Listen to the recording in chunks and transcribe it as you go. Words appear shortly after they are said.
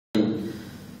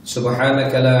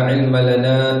سبحانك لا علم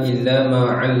لنا إلا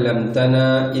ما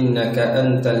علمتنا إنك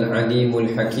أنت العليم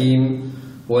الحكيم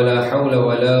ولا حول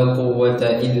ولا قوة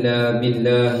إلا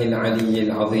بالله العلي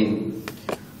العظيم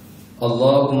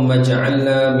اللهم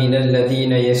اجعلنا من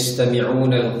الذين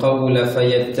يستمعون القول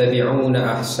فيتبعون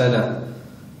أحسنه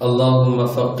اللهم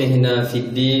فقهنا في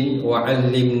الدين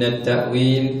وعلمنا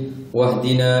التأويل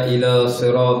واهدنا إلى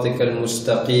صراطك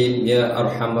المستقيم يا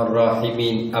أرحم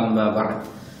الراحمين أما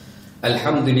بعد.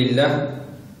 Alhamdulillah,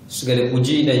 segala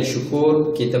puji dan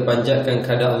syukur kita panjatkan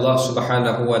kepada Allah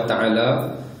Subhanahu wa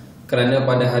taala kerana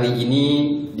pada hari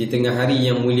ini, di tengah hari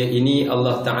yang mulia ini,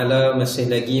 Allah Taala masih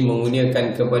lagi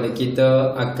mengurniakan kepada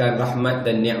kita akan rahmat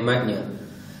dan nikmat-Nya,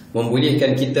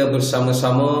 membolehkan kita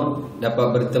bersama-sama dapat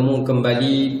bertemu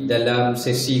kembali dalam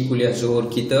sesi kuliah zuhur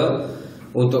kita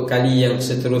untuk kali yang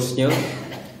seterusnya.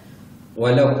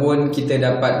 Walaupun kita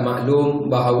dapat maklum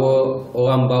bahawa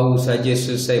orang baru saja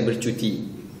selesai bercuti,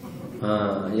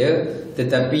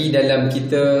 tetapi dalam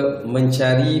kita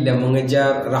mencari dan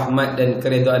mengejar rahmat dan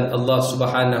keredaan Allah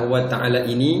Subhanahu wa taala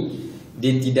ini,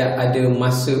 dia tidak ada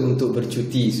masa untuk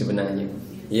bercuti sebenarnya.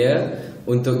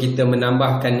 Untuk kita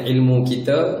menambahkan ilmu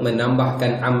kita,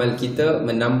 menambahkan amal kita,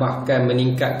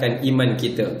 meningkatkan iman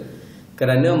kita.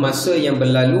 Kerana masa yang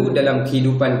berlalu dalam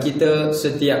kehidupan kita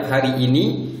setiap hari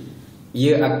ini,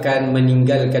 ia akan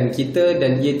meninggalkan kita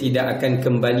dan ia tidak akan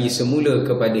kembali semula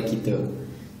kepada kita.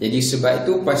 Jadi sebab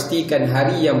itu pastikan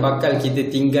hari yang bakal kita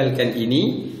tinggalkan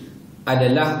ini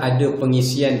adalah ada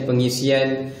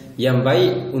pengisian-pengisian yang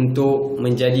baik untuk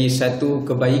menjadi satu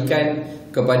kebaikan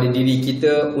kepada diri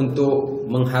kita untuk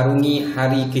mengharungi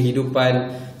hari kehidupan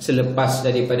selepas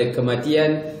daripada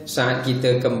kematian saat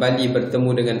kita kembali bertemu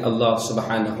dengan Allah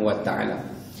Subhanahu wa taala.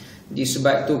 Jadi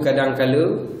sebab itu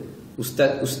kadang-kala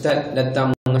ustaz-ustaz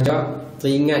datang mengajar,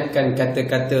 teringatkan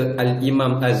kata-kata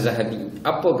Al-Imam Az-Zahabi.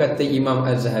 Apa kata Imam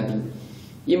Az-Zahabi?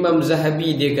 Imam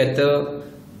Zahabi dia kata,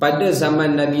 pada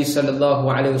zaman Nabi SAW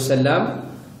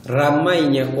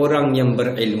ramainya orang yang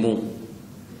berilmu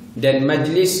dan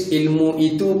majlis ilmu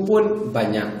itu pun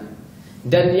banyak,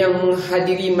 dan yang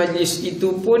menghadiri majlis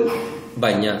itu pun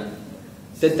banyak.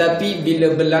 Tetapi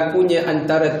bila berlakunya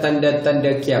antara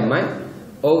tanda-tanda kiamat,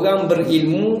 orang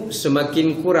berilmu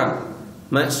semakin kurang.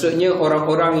 Maksudnya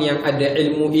orang-orang yang ada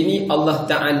ilmu ini Allah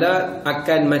Ta'ala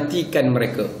akan matikan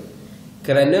mereka.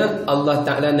 Kerana Allah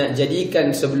Ta'ala nak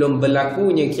jadikan sebelum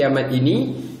berlakunya kiamat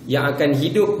ini, yang akan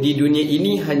hidup di dunia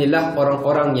ini hanyalah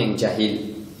orang-orang yang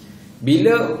jahil.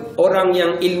 Bila orang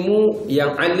yang ilmu,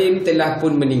 yang alim telah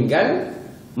pun meninggal,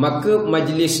 maka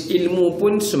majlis ilmu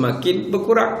pun semakin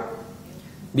berkurang.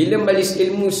 Bila majlis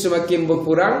ilmu semakin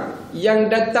berkurang,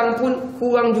 yang datang pun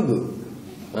kurang juga.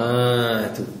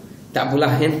 Tu tak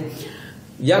pula kan?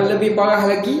 Yang lebih parah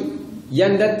lagi,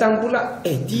 yang datang pula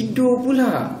tidur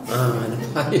pula.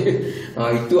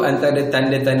 Itu antara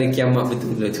tanda-tanda kiamat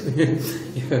betul tu.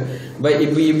 Baik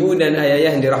ibu-ibu dan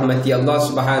ayah-ayah yang dirahmati Allah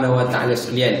Subhanahu wa taala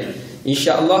sekalian,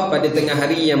 insya-Allah pada tengah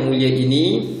hari yang mulia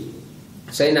ini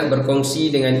saya nak berkongsi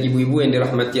dengan ibu-ibu yang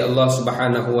dirahmati Allah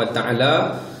Subhanahu wa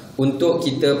taala untuk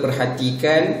kita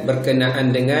perhatikan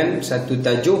berkenaan dengan satu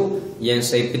tajuk yang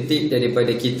saya petik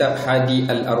daripada kitab Hadi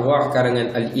Al-Arwah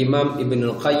karangan Al-Imam Ibn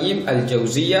Al-Qayyim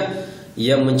Al-Jauziyah,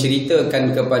 yang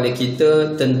menceritakan kepada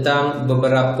kita tentang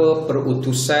beberapa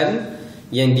perutusan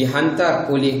yang dihantar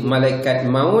oleh Malaikat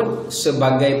Maut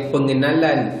sebagai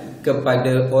pengenalan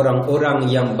kepada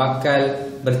orang-orang yang bakal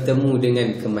bertemu dengan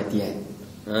kematian.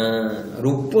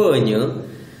 Rupanya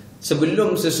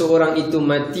sebelum seseorang itu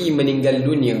mati meninggal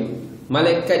dunia,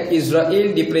 Malaikat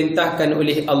Israel diperintahkan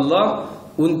oleh Allah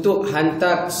untuk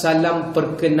hantar salam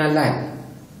perkenalan.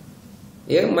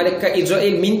 Malaikat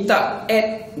Israel minta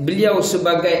add beliau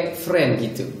sebagai friend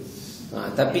kita.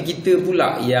 Tapi kita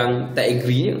pula yang tak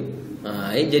agree.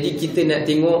 Jadi kita nak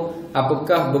tengok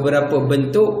apakah beberapa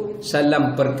bentuk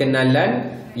salam perkenalan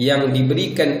yang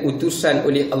diberikan utusan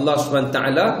oleh Allah SWT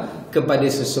kepada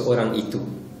seseorang itu.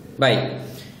 Baik,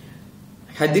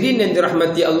 hadirin yang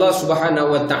dirahmati Allah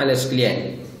Subhanahu wa taala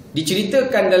sekalian,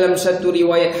 diceritakan dalam satu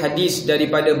riwayat hadis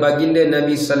daripada baginda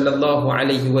Nabi sallallahu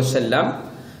alaihi wasallam,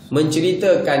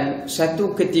 menceritakan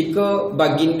satu ketika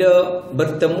baginda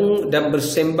bertemu dan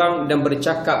bersembang dan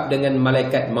bercakap dengan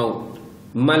malaikat maut,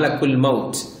 malakul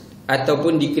maut,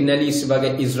 ataupun dikenali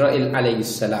sebagai Israel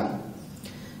alaihissalam.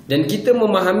 Dan kita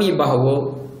memahami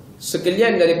bahawa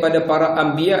sekalian daripada para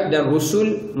anbiya dan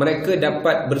rusul, mereka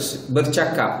dapat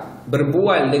bercakap,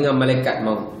 berbual dengan malaikat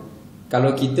maut.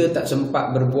 Kalau kita tak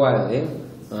sempat berbual,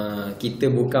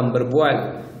 kita bukan berbual,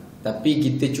 tapi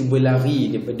kita cuba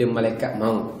lari daripada malaikat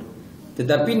maut.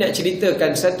 Tetapi nak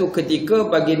ceritakan satu ketika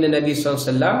baginda Nabi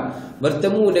SAW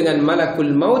bertemu dengan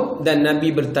Malakul Maut dan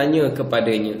Nabi bertanya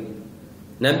kepadanya.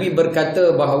 Nabi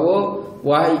berkata bahawa,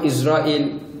 wahai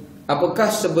Israel, apakah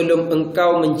sebelum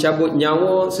engkau mencabut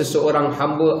nyawa seseorang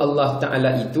hamba Allah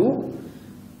Ta'ala itu,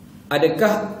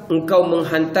 adakah engkau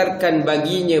menghantarkan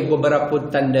baginya beberapa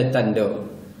tanda-tanda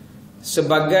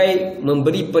sebagai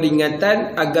memberi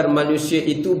peringatan agar manusia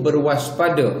itu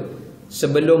berwaspada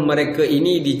sebelum mereka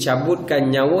ini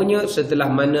dicabutkan nyawanya, setelah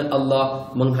mana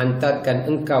Allah menghantarkan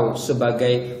engkau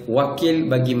sebagai wakil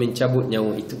bagi mencabut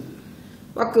nyawa itu?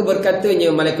 Maka berkatanya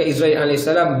malaikat Israil AS,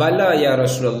 bala ya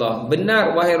Rasulullah,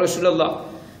 benar wahai Rasulullah,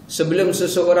 sebelum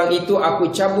seseorang itu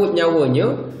aku cabut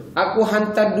nyawanya, aku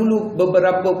hantar dulu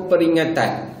beberapa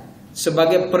peringatan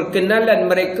sebagai perkenalan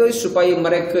mereka supaya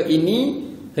mereka ini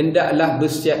hendaklah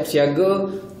bersiap siaga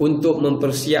untuk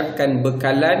mempersiapkan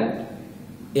bekalan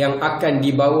yang akan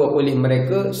dibawa oleh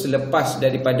mereka selepas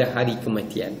daripada hari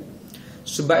kematian.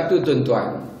 Sebab itu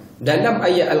tuan-tuan, dalam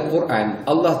ayat Al-Quran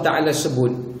Allah Ta'ala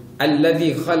sebut,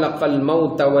 allazi khalaqal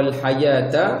mauta wal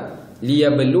hayata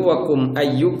liyabluwakum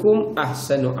ayyukum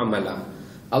ahsanu amala.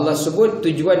 Allah sebut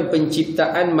tujuan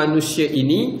penciptaan manusia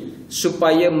ini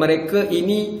supaya mereka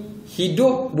ini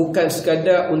hidup bukan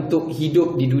sekadar untuk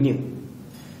hidup di dunia,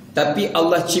 tapi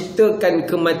Allah ciptakan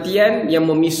kematian yang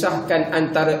memisahkan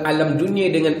antara alam dunia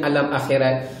dengan alam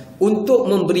akhirat untuk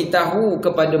memberitahu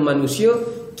kepada manusia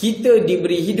kita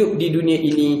diberi hidup di dunia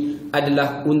ini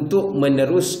adalah untuk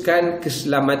meneruskan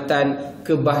keselamatan,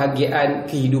 kebahagiaan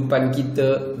kehidupan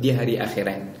kita di hari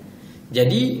akhirat.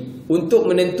 Jadi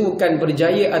untuk menentukan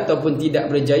berjaya ataupun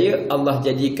tidak berjaya, Allah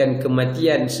jadikan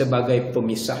kematian sebagai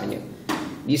pemisahnya.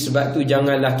 Sebab tu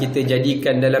janganlah kita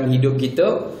jadikan dalam hidup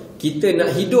kita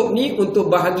nak hidup ni untuk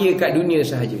bahagia kat dunia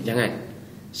sahaja. Jangan.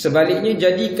 Sebaliknya,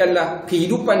 jadikanlah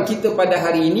kehidupan kita pada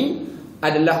hari ini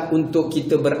adalah untuk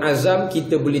kita berazam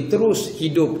kita boleh terus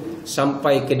hidup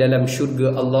sampai ke dalam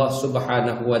syurga Allah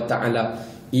Subhanahu wa Ta'ala.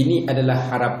 Ini adalah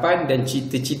harapan dan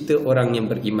cita-cita orang yang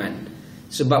beriman.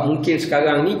 Sebab mungkin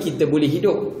sekarang ni kita boleh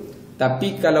hidup,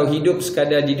 tapi kalau hidup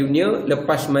sekadar di dunia,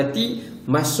 lepas mati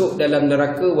masuk dalam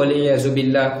neraka,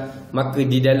 waliyazubillah, maka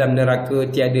di dalam neraka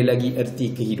tiada lagi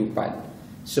erti kehidupan.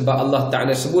 Sebab Allah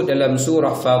Ta'ala sebut dalam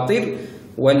surah Fatir,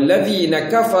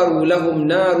 walladzina kafaru lahum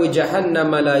naru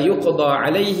jahannam la yuqda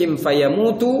alaihim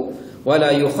fayamutu wa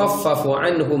la yukhaffafu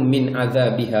anhum min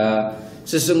azabiha.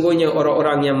 Sesungguhnya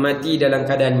orang-orang yang mati dalam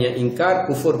keadaan yang ingkar,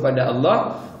 kufur pada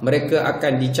Allah, mereka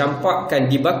akan dicampakkan,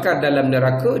 dibakar dalam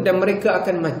neraka dan mereka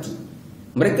akan mati.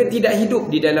 Mereka tidak hidup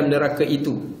di dalam neraka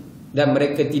itu dan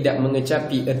mereka tidak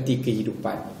mengecapi erti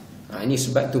kehidupan. Ini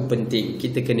sebab tu penting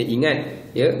kita kena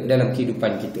ingat ya dalam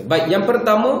kehidupan kita. Baik, yang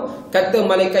pertama kata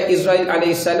malaikat Israil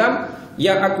alaihissalam,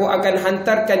 yang aku akan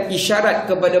hantarkan isyarat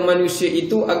kepada manusia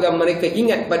itu agar mereka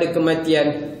ingat pada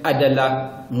kematian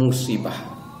adalah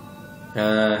musibah.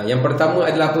 Yang pertama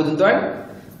adalah apa tuan-tuan?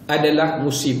 Adalah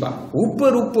musibah.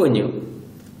 Rupa-rupanya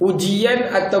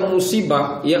ujian atau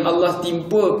musibah yang Allah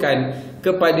timpakan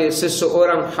kepada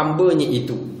seseorang hambanya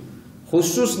itu,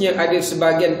 khususnya ada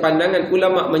sebahagian pandangan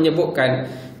ulama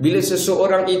menyebutkan bila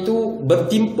seseorang itu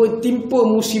bertimpa-timpa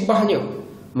musibahnya,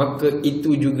 maka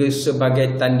itu juga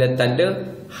sebagai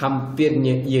tanda-tanda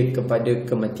hampirnya ia kepada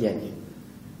kematiannya.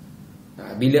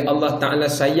 Bila Allah Ta'ala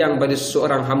sayang pada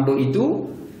seseorang hamba itu,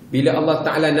 bila Allah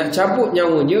Ta'ala nak cabut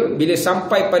nyawanya, bila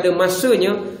sampai pada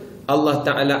masanya, Allah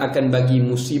Ta'ala akan bagi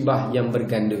musibah yang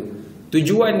berganda.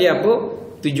 Tujuan dia apa?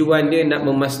 Tujuan dia nak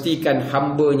memastikan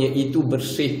hambanya itu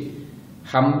bersih,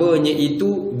 hambanya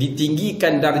itu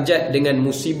ditinggikan darjat dengan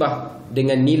musibah,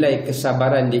 dengan nilai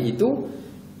kesabaran dia itu,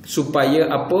 supaya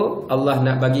apa? Allah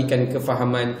nak bagikan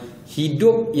kefahaman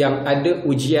hidup yang ada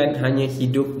ujian hanya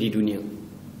hidup di dunia.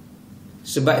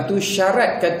 Sebab itu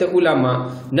syarat, kata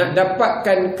ulama, nak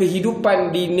dapatkan kehidupan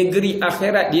di negeri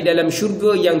akhirat, di dalam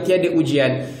syurga yang tiada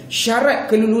ujian, syarat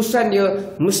kelulusan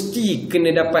dia mesti kena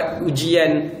dapat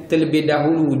ujian terlebih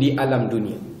dahulu di alam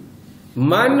dunia.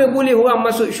 Mana boleh orang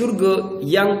masuk syurga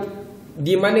yang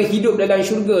di mana hidup dalam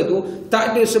syurga tu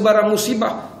tak ada sebarang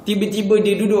musibah, tiba-tiba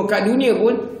dia duduk kat dunia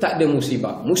pun tak ada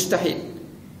musibah? Mustahil.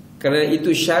 Kerana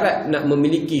itu syarat nak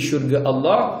memiliki syurga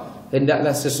Allah,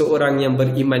 hendaklah seseorang yang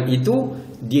beriman itu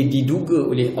dia diduga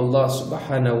oleh Allah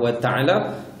Subhanahu wa Ta'ala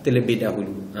terlebih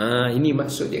dahulu. Ini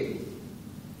maksud dia.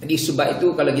 Jadi sebab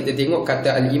itu kalau kita tengok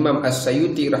kata Al-Imam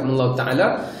As-Sayuti rahimahullah ta'ala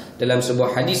dalam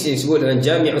sebuah hadis yang disebut dalam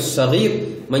Jami'us Saghir,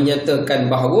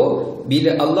 menyatakan bahawa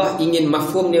bila Allah ingin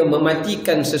mafhumnya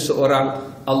mematikan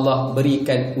seseorang, Allah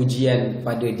berikan ujian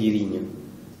pada dirinya.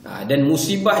 Dan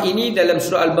musibah ini dalam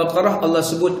surah Al-Baqarah Allah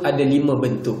sebut ada 5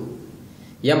 bentuk.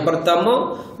 Yang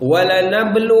pertama,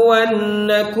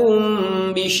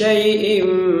 walanabluwannakum bisyai'im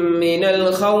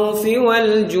minal khawfi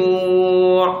wal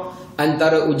ju'.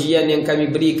 Antara ujian yang kami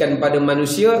berikan pada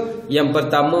manusia, yang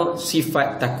pertama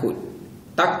sifat takut.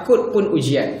 Takut pun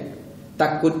ujian.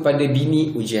 Takut pada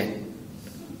bini ujian.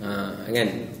 Kan?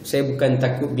 Saya bukan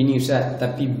takut bini Ustaz,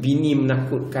 tapi bini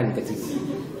menakutkan ketika.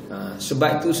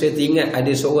 Sebab tu saya teringat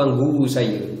ada seorang guru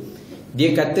saya.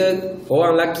 Dia kata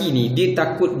orang lelaki ni dia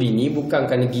takut bini bukan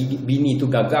kerana bini tu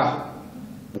gagah.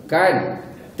 Bukan.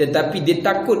 Tetapi dia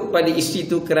takut pada isteri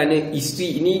tu kerana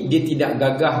isteri ini dia tidak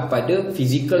gagah pada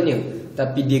fizikalnya,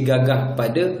 tapi dia gagah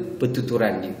pada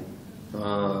pertuturan dia.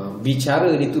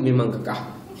 Bicara dia tu memang gagah.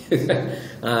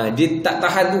 Dia tak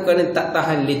tahan tu kerana tak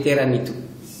tahan leteran itu.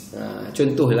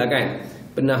 Contohlah kan,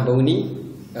 pernah baru ni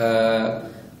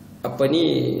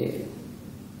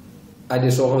ada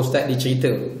seorang ustaz dia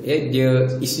cerita, dia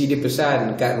isteri dia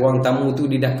pesan kat ruang tamu tu,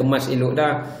 dia dah kemas elok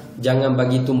dah, jangan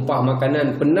bagi tumpah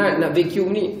makanan, penat nak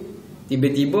vacuum ni.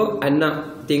 Tiba-tiba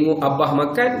anak tengok abah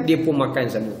makan, dia pun makan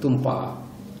sama, tumpah.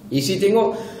 Isteri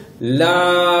tengok, la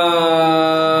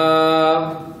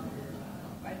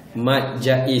mad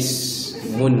jais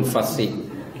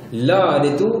munfasil. La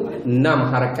dia tu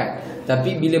 6 harakat.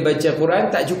 Tapi bila baca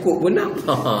Quran tak cukup pun 6.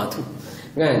 Tu.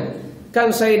 Kan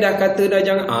saya dah kata dah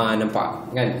jangan.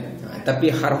 Nampak kan?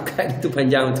 Tapi harakat itu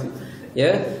panjang tu.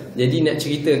 Ya. Jadi nak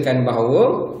ceritakan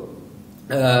bahawa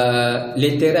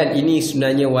leteran ini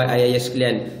sebenarnya ayah-ayah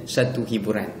sekalian satu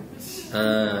hiburan.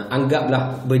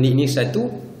 Anggaplah benda ini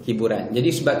satu hiburan. Jadi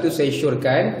sebab tu saya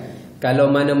syorkan, kalau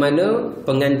mana-mana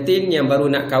pengantin yang baru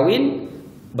nak kahwin,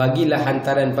 bagilah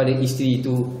hantaran pada isteri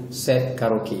itu set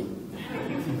karaoke.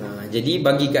 Jadi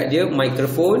bagi kat dia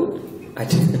mikrofon,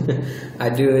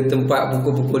 ada tempat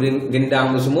pukul-pukul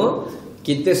gendang semua.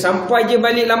 Kita sampai je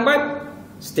balik lambat,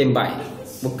 standby,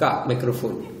 buka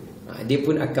mikrofon. Dia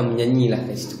pun akan menyanyilah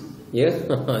kat situ. Ya,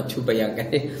 cuba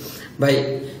bayangkan. Baik.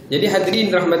 Jadi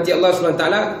hadirin rahmati Allah SWT,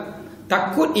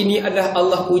 takut ini adalah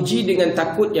Allah uji dengan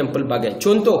takut yang pelbagai.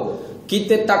 Contoh,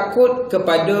 kita takut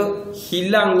kepada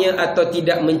hilangnya atau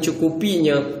tidak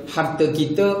mencukupinya harta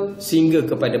kita sehingga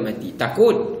kepada mati.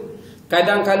 Takut.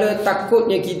 Kadang-kala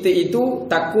takutnya kita itu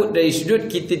takut dari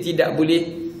sudut kita tidak boleh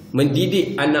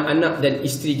mendidik anak-anak dan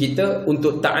isteri kita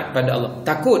untuk taat pada Allah.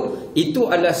 Takut.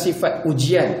 Itu adalah sifat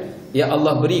ujian yang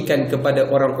Allah berikan kepada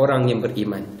orang-orang yang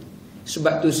beriman.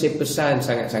 Sebab tu saya pesan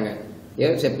sangat-sangat.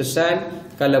 Ya, saya pesan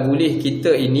kalau boleh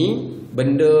kita ini,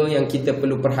 benda yang kita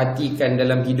perlu perhatikan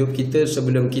dalam hidup kita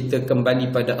sebelum kita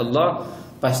kembali pada Allah,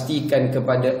 pastikan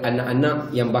kepada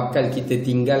anak-anak yang bakal kita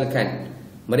tinggalkan.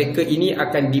 Mereka ini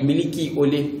akan dimiliki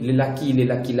oleh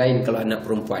lelaki-lelaki lain kalau anak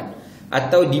perempuan,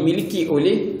 atau dimiliki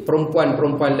oleh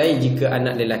perempuan-perempuan lain jika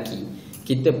anak lelaki.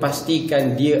 Kita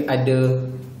pastikan dia ada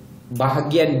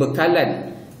bahagian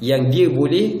bekalan yang dia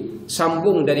boleh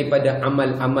sambung daripada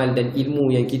amal-amal dan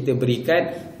ilmu yang kita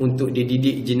berikan untuk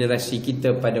dididik generasi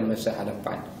kita pada masa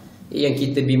hadapan. Yang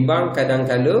kita bimbang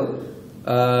kadang-kala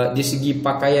di segi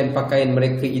pakaian-pakaian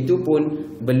mereka itu pun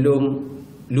belum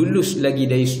lulus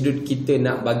lagi dari sudut kita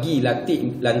nak bagi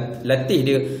latih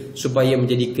dia supaya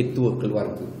menjadi ketua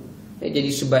keluarga.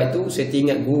 Jadi sebab itu saya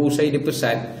teringat guru saya dia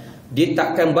pesan, dia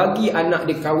takkan bagi anak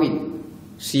dia kahwin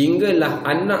sehinggalah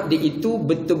anak dia itu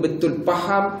betul-betul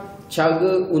faham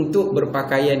cara untuk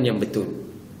berpakaian yang betul,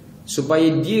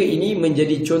 supaya dia ini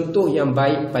menjadi contoh yang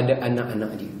baik pada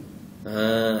anak-anak dia.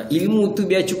 Ilmu tu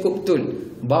biar cukup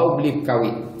betul, baru boleh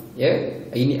kahwin. Ya,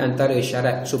 ini antara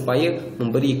syarat supaya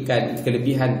memberikan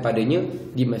kelebihan padanya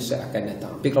di masa akan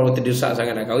datang. Tapi kalau terdesak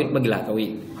sangat nak kahwin, bagilah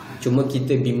kahwin. Cuma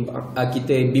kita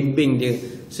bimbing dia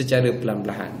secara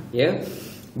pelan-pelan. Ya.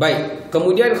 Baik.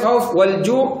 Kemudian khauf wal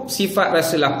ju', sifat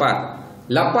rasa lapar.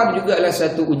 Lapar juga adalah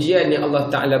satu ujian yang Allah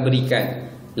Ta'ala berikan.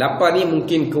 Lapar ni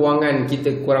mungkin kewangan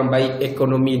kita kurang baik,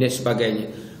 ekonomi dan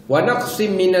sebagainya. Wa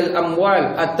naqsim minal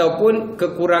amwal, ataupun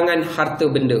kekurangan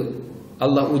harta benda.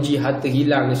 Allah uji harta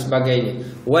hilang dan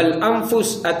sebagainya. Wal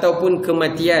anfus, ataupun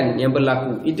kematian yang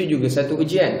berlaku. Itu juga satu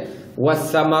ujian.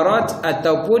 Was samarat,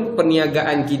 ataupun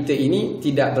perniagaan kita ini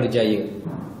tidak berjaya.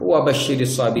 Wa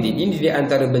basyiris sabirin. Ini di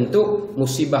antara bentuk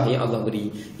musibah yang Allah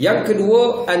beri. Yang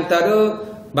kedua, antara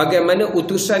bagaimana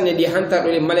utusan yang dihantar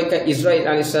oleh malaikat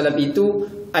Israel AS itu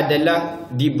adalah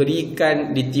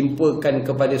diberikan, ditimpakan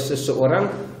kepada seseorang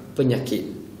penyakit.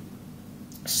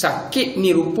 Sakit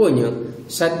ni rupanya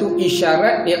satu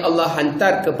isyarat yang Allah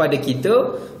hantar kepada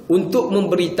kita untuk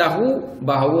memberitahu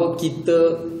bahawa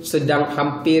kita sedang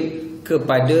hampir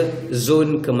kepada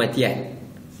zon kematian.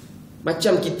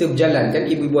 Macam kita berjalan kan,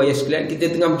 ibu-ibu ayah sekalian,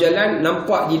 kita tengah berjalan,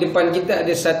 nampak di depan kita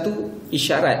ada satu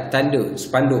isyarat, tanda,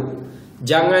 spanduk.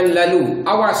 Jangan lalu,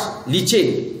 awas,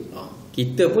 licin.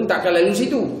 Kita pun takkan lalu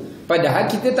situ. Padahal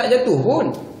kita tak jatuh pun.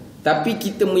 Tapi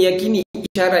kita meyakini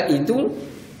isyarat itu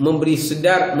memberi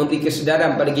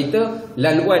kesedaran pada kita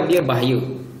laluan dia bahaya.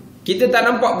 Kita tak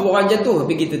nampak orang jatuh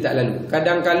tapi kita tak lalu.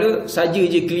 Kadang-kala saja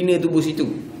je cleaner tubuh situ,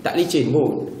 tak licin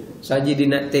pun. Saja dia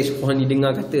nak test orang ni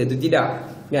dengar kata tu tidak.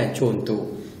 Kan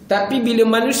contoh. Tapi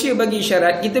bila manusia bagi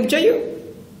isyarat kita percaya.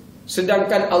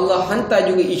 Sedangkan Allah hantar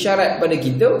juga isyarat pada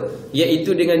kita,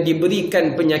 iaitu dengan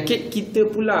diberikan penyakit, kita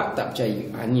pula tak percaya.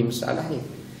 Ini masalahnya.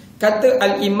 Kata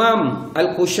Al-Imam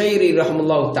Al-Qushairi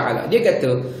rahimahullah ta'ala, dia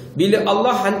kata bila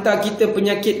Allah hantar kita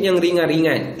penyakit yang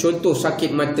ringan-ringan, contoh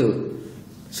sakit mata,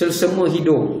 selsema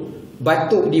hidung,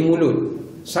 batuk di mulut,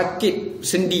 sakit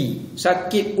sendi,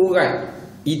 sakit urat,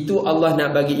 itu Allah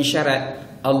nak bagi isyarat.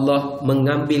 Allah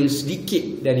mengambil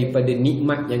sedikit daripada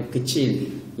nikmat yang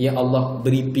kecil yang Allah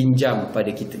beri pinjam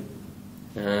pada kita.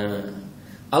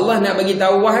 Allah nak bagi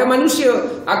tahu, wahai manusia,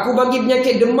 aku bagi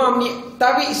penyakit demam ni,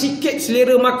 tarik sikit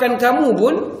selera makan kamu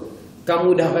pun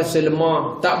kamu dah rasa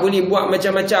lemah, tak boleh buat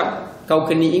macam-macam. Kau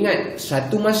kena ingat,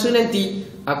 satu masa nanti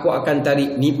aku akan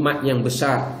tarik nikmat yang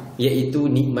besar, iaitu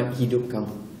nikmat hidup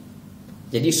kamu.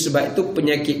 Jadi sebab itu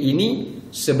penyakit ini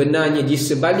sebenarnya di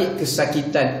sebalik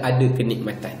kesakitan ada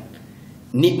kenikmatan.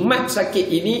 Nikmat sakit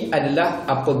ini adalah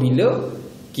apabila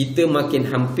kita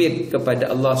makin hampir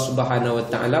kepada Allah Subhanahu Wa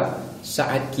Taala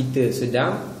saat kita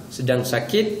sedang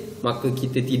sakit, maka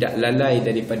kita tidak lalai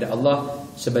daripada Allah,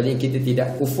 sebaliknya kita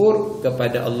tidak kufur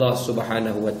kepada Allah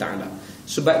Subhanahu Wa Taala.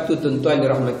 Sebab tu tuan-tuan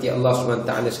dirahmati Allah Subhanahu Wa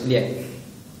Taala sekalian,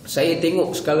 saya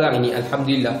tengok sekarang ini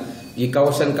alhamdulillah di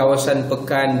kawasan-kawasan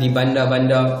pekan, di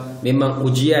bandar-bandar, memang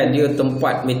ujian dia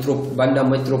tempat bandar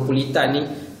metropolitan ni,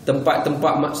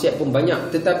 tempat-tempat maksiat pun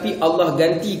banyak. Tetapi Allah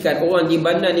gantikan orang di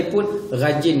bandar ni pun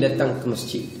rajin datang ke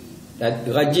masjid,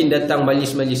 rajin datang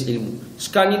majlis-majlis ilmu.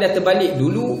 Sekarang ni dah terbalik.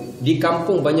 Dulu di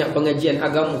kampung banyak pengajian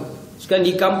agama, sekarang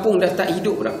di kampung dah tak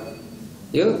hidup dah.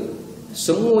 Ya,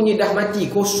 semuanya dah mati,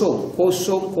 kosong.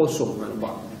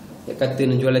 Nampak? Dia kata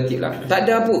nak jual latik lah, tak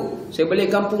ada apa. Saya balik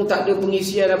kampung tak ada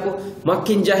pengisian apa,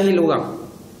 makin jahil orang.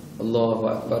 Allahu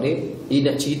Akbar. Dia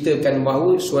nak ceritakan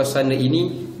bahawa suasana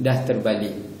ini dah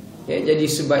terbalik. Ya, jadi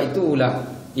sebab itulah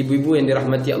ibu-ibu yang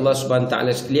dirahmati Allah Subhanahu Wa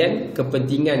Taala sekalian,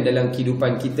 kepentingan dalam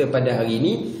kehidupan kita pada hari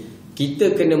ini,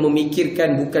 kita kena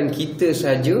memikirkan bukan kita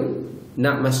saja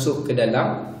nak masuk ke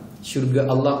dalam syurga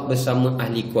Allah bersama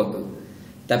ahli keluarga,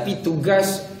 tapi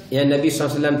tugas yang Nabi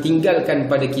SAW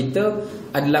tinggalkan pada kita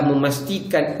adalah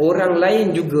memastikan orang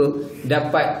lain juga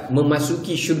dapat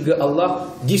memasuki syurga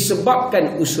Allah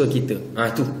disebabkan usaha kita.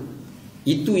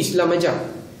 Itu Islam ajar.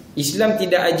 Islam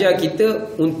tidak ajar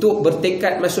kita untuk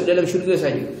bertekad masuk dalam syurga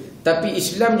saja, tapi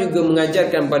Islam juga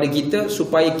mengajarkan pada kita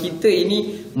supaya kita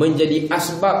ini menjadi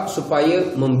asbab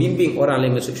supaya membimbing orang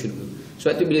lain masuk syurga.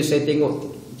 Sebab tu bila saya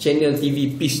tengok channel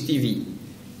TV Peace TV,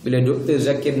 bila Dr.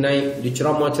 Zakir naik, dia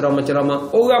ceramah,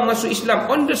 orang masuk Islam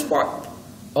on the spot.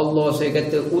 Allah, saya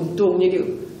kata untungnya dia.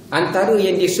 Antara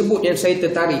yang dia sebut yang saya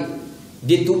tertarik,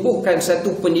 dia tubuhkan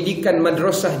satu pendidikan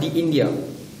madrasah di India,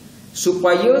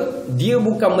 supaya dia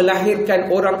bukan melahirkan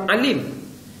orang alim,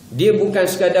 dia bukan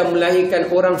sekadar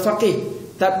melahirkan orang faqih,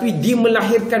 tapi dia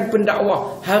melahirkan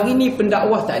pendakwah. Hari ni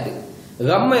pendakwah tak ada.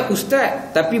 Ramai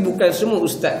ustaz, tapi bukan semua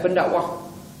ustaz pendakwah.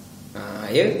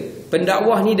 Ya,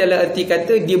 pendakwah ni dalam erti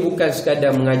kata dia bukan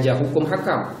sekadar mengajar hukum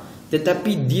hakam,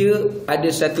 tetapi dia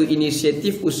ada satu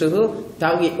inisiatif usaha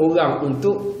tarik orang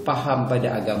untuk faham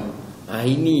pada agama.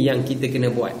 Ini yang kita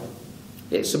kena buat.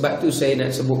 Sebab tu saya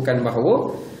nak sebutkan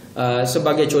bahawa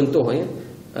sebagai contoh,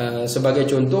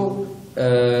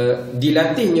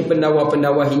 dilatihnya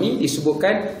pendakwa-pendakwa ini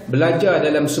disebutkan belajar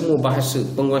dalam semua bahasa,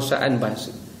 penguasaan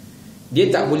bahasa.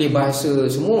 Dia tak boleh bahasa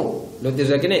semua Dr.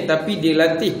 Zakir naik, tapi dia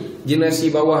latih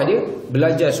generasi bawah dia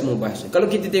belajar semua bahasa. Kalau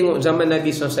kita tengok zaman Nabi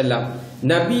SAW,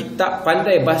 Nabi tak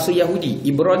pandai bahasa Yahudi,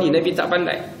 Ibrani Nabi tak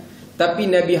pandai, tapi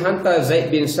Nabi hantar Zaid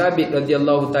bin Sabit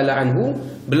radhiyallahu ta'ala anhu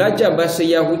belajar bahasa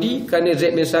Yahudi, kerana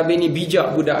Zaid bin Sabit ni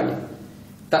bijak budaknya.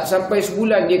 Tak sampai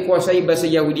sebulan dia kuasai bahasa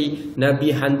Yahudi,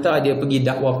 Nabi hantar dia pergi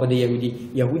dakwah pada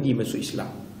Yahudi, Yahudi masuk Islam.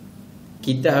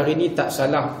 Kita hari ni tak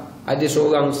salah. Ada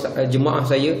seorang jemaah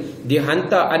saya, dia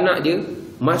hantar anak dia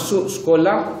masuk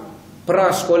sekolah,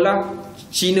 pra-sekolah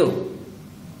Cina,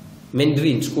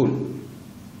 Mandarin School.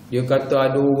 Dia kata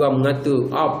ada orang mengata,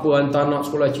 apa hantar anak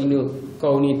sekolah Cina,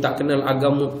 kau ni tak kenal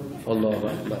agama. Allahu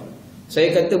Akbar. Saya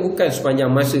kata bukan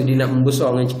sepanjang masa dia nak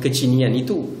membesar dengan kecinian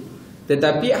itu,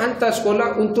 tetapi hantar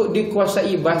sekolah untuk dia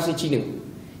kuasai bahasa Cina.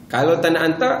 Kalau tak nak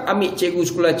hantar, ambil cikgu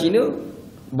sekolah Cina,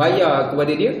 bayar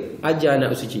kepada dia, ajar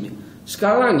anak bahasa Cina.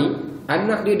 Sekarang ni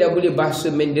anak dia dah boleh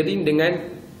bahasa Mandarin dengan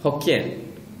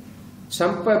Hokkien.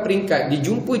 Sampai peringkat dia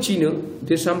jumpa Cina,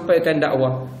 dia sampaikan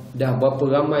dakwah, dah berapa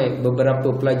ramai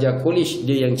beberapa pelajar college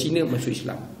dia yang Cina masuk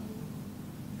Islam.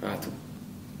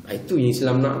 Itu yang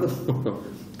Islam nak tu.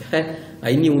 Kan?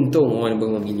 Ini untung orang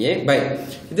yang begini. Baik,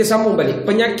 kita sambung balik.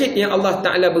 Penyakit yang Allah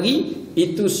Ta'ala beri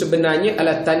itu sebenarnya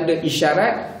adalah tanda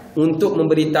isyarat untuk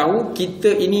memberitahu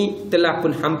kita ini telah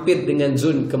pun hampir dengan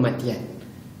zon kematian.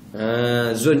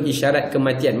 Zon isyarat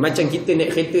kematian. Macam kita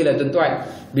naik kereta lah tuan-tuan,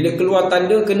 bila keluar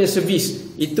tanda kena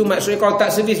servis, itu maksudnya kalau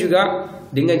tak servis juga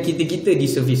dengan kita-kita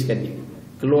diserviskan dia.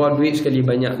 Keluar duit sekali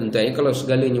banyak tuan-tuan, kalau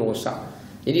segalanya rosak.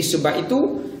 Jadi sebab itu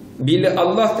bila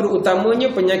Allah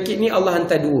terutamanya penyakit ni Allah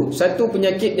hantar dua. Satu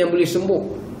penyakit yang boleh sembuh,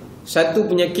 satu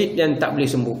penyakit yang tak boleh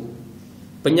sembuh.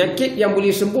 Penyakit yang boleh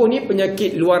sembuh ni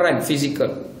penyakit luaran, fizikal.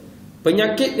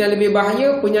 Penyakit yang lebih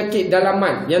bahaya penyakit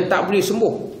dalaman yang tak boleh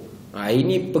sembuh.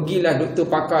 Ini pergilah doktor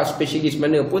pakar spesialis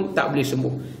mana pun tak boleh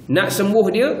sembuh. Nak sembuh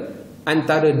dia,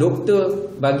 antara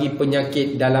doktor bagi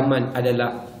penyakit dalaman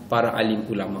adalah para alim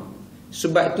ulama.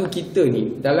 Sebab tu kita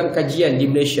ni dalam kajian di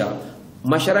Malaysia,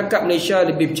 masyarakat Malaysia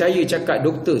lebih percaya cakap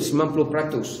doktor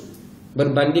 90%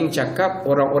 berbanding cakap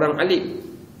orang-orang alim.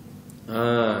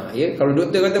 Ya, kalau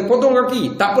doktor kata potong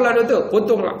kaki, tak apalah doktor,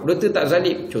 potonglah. Doktor tak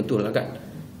zalim, contohlah kan.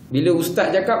 Bila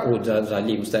ustaz cakap, oh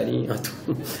zalim ustaz ni.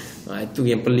 Itu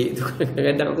yang pelik tu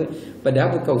kadang-kadang tu.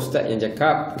 Padahal bukan ustaz yang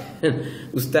cakap,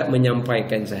 ustaz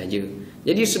menyampaikan saja.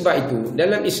 Jadi sebab itu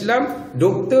dalam Islam,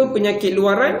 doktor penyakit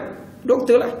luaran,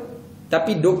 doktor lah.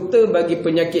 Tapi doktor bagi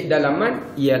penyakit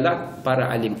dalaman ialah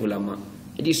para alim ulama.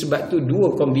 Jadi sebab tu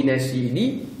dua kombinasi ini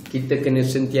kita kena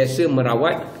sentiasa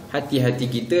merawat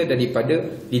hati-hati kita daripada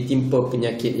ditimpa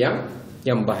penyakit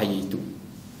yang bahaya itu.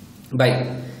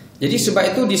 Baik. Jadi sebab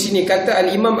itu di sini kata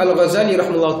Al-Imam Al-Ghazali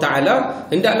rahimahullah ta'ala,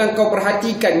 hendaklah kau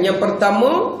perhatikan yang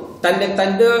pertama,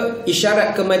 tanda-tanda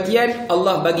isyarat kematian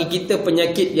Allah bagi kita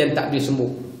penyakit yang tak boleh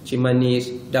sembuh. Cik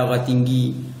manis, darah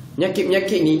tinggi.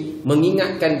 Penyakit-penyakit ni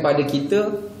mengingatkan pada kita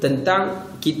tentang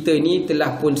kita ni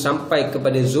telah pun sampai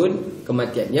kepada zon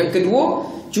kematian. Yang kedua,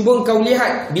 cuba engkau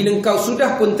lihat bila engkau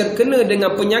sudah pun terkena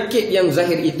dengan penyakit yang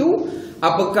zahir itu,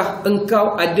 apakah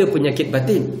engkau ada penyakit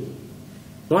batin?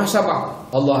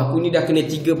 Muhasabah. Allah, aku ni dah kena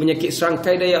 3 penyakit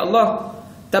serangkai dah ya Allah.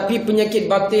 Tapi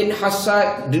penyakit batin,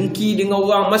 hasad, dengki dengan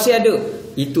orang masih ada.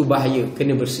 Itu bahaya,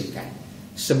 kena bersihkan.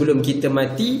 Sebelum kita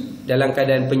mati dalam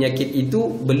keadaan penyakit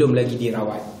itu belum lagi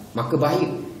dirawat, maka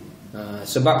bahaya.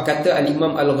 Sebab kata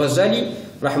Al-Imam Al-Ghazali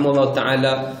rahimahullah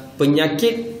ta'ala,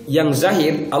 penyakit yang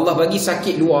zahir Allah bagi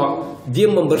sakit luar,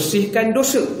 dia membersihkan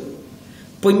dosa.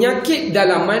 Penyakit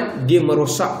dalaman dia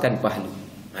merosakkan pahala.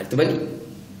 Itu balik.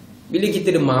 Bila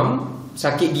kita demam,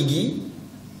 sakit gigi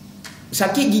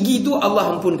itu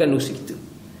Allah ampunkan dosa kita.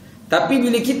 Tapi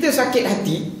bila kita sakit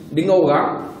hati dengan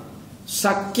orang,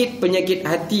 sakit penyakit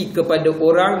hati kepada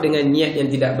orang dengan niat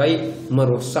yang tidak baik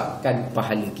merosakkan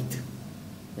pahala kita.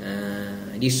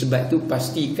 Jadi sebab tu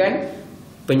pastikan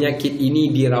penyakit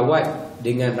ini dirawat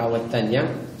dengan rawatan yang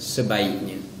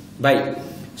sebaiknya. Baik.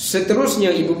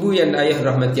 Seterusnya ibu-ibu yang ayah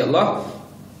rahmati Allah,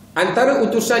 antara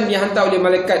utusan dihantar oleh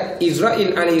malaikat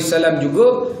Israel alaihissalam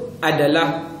juga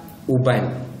adalah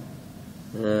uban.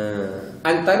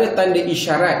 Antara tanda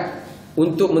isyarat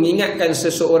untuk mengingatkan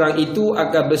seseorang itu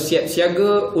agar bersiap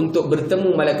siaga untuk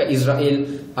bertemu malaikat Israel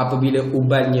apabila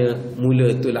ubannya mula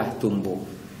telah tumbuh.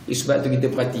 Sebab tu kita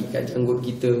perhatikan janggut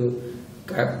kita,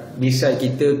 kat misai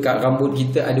kita, kat rambut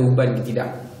kita ada uban ke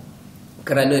tidak.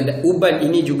 Kerana uban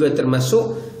ini juga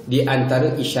termasuk di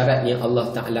antara isyarat yang Allah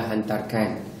Ta'ala hantarkan.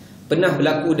 Pernah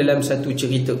berlaku dalam satu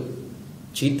cerita.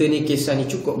 Cerita ni, kisah ni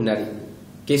cukup menarik.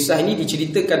 Kisah ini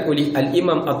diceritakan oleh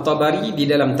Al-Imam At-Tabari di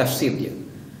dalam tafsir dia.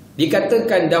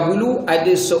 Dikatakan dahulu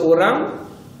ada seorang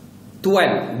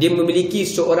tuan, dia memiliki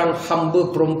seorang hamba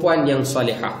perempuan yang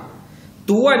salihah.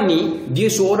 Tuan ni dia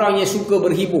seorang yang suka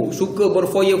berhibur, suka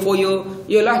berfoya-foya.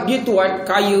 Yalah, dia tuan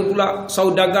kaya pula,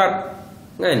 saudagar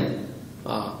kan.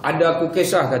 Ada aku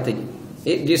kisah katanya,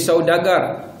 dia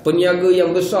saudagar, peniaga yang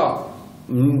besar,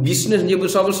 bisnes dia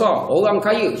besar-besar, orang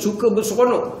kaya, suka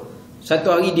berseronok.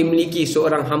 Satu hari dia memiliki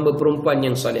seorang hamba perempuan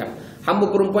yang salihah. Hamba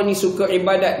perempuan ni suka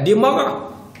ibadat. Dia marah,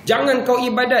 jangan kau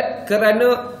ibadat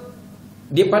kerana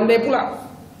dia pandai pula.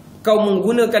 Kau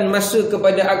menggunakan masa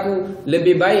kepada aku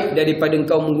lebih baik daripada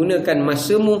kau menggunakan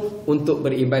masamu untuk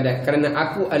beribadat. Kerana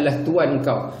aku adalah tuan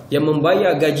kau, yang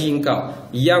membayar gaji kau,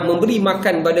 yang memberi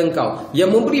makan pada kau,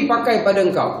 yang memberi pakai pada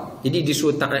kau. Jadi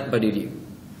disuruh taat pada dia.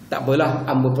 Tak apalah,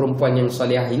 hamba perempuan yang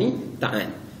salihah ini taat.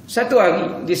 Satu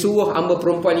hari dia suruh hamba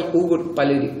perempuan ni urut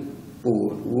kepala dia.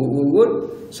 Urut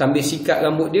sambil sikat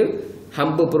rambut dia.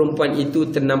 Hamba perempuan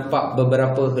itu ternampak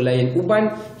beberapa helaian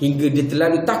uban hingga dia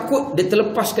terlalu takut, dia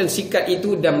terlepaskan sikat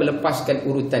itu dan melepaskan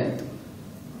urutan itu.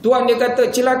 Tuan dia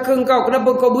kata, celaka engkau,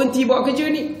 kenapa kau berhenti buat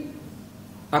kerja ni?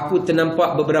 aku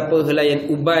ternampak beberapa helaian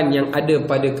uban yang ada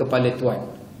pada kepala tuan.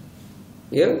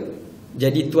 Ya.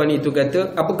 Jadi tuan itu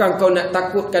kata, apakah kau nak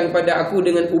takutkan pada aku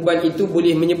dengan uban itu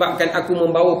boleh menyebabkan aku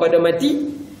membawa pada mati?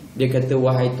 Dia kata,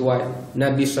 wahai tuan,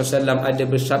 Nabi SAW ada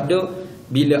bersabda,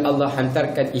 bila Allah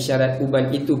hantarkan isyarat uban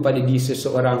itu pada diri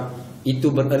seseorang,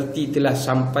 itu bererti telah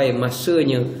sampai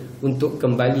masanya untuk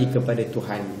kembali kepada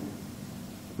Tuhan.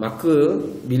 Maka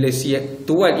bila si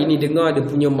tuan ini dengar, dia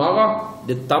punya marah,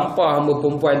 dia tampar hamba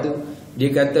perempuan tu. Dia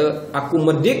kata, aku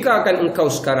merdekakan engkau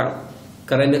sekarang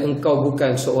kerana engkau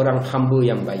bukan seorang hamba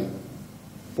yang baik.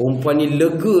 Perempuan ni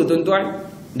lega tuan-tuan,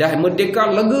 dah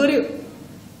merdeka, lega dia.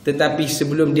 Tetapi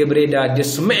sebelum dia beredar, dia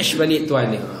smash balik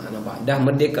tuan ni. Nampak? Dah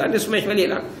merdeka, dia smash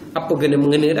balik lah. Apa kena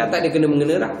mengena dah? Tak ada kena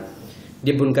mengena dah.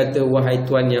 Dia pun kata, wahai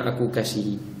tuan yang aku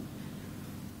kasihi,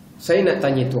 saya nak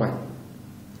tanya tuan,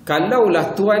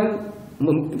 kalaulah tuan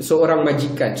seorang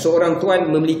majikan, seorang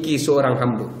tuan memiliki seorang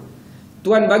hamba,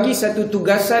 tuan bagi satu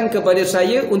tugasan kepada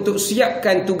saya untuk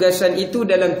siapkan tugasan itu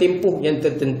dalam tempoh yang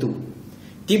tertentu.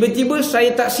 Tiba-tiba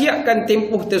saya tak siapkan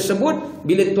tempoh tersebut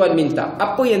bila tuan minta.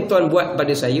 Apa yang tuan buat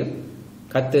pada saya?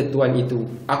 Kata tuan itu,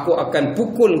 aku akan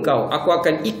pukul kau, aku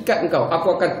akan ikat kau,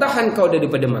 aku akan tahan kau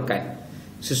daripada makan.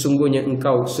 Sesungguhnya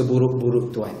engkau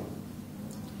seburuk-buruk tuan.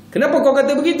 Kenapa kau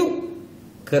kata begitu?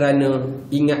 Kerana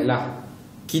ingatlah,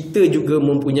 kita juga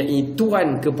mempunyai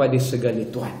tuan kepada segala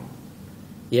tuan,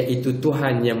 iaitu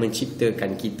Tuhan yang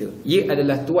menciptakan kita. Ia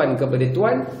adalah tuan kepada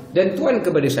tuan dan tuan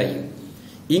kepada saya.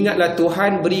 Ingatlah,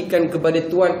 Tuhan berikan kepada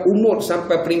tuan umur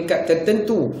sampai peringkat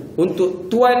tertentu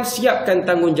untuk tuan siapkan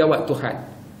tanggungjawab Tuhan.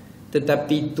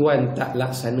 Tetapi tuan tak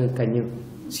laksanakannya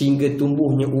sehingga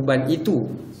tumbuhnya uban itu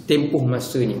tempoh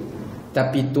masanya.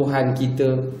 Tapi Tuhan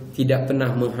kita tidak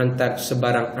pernah menghantar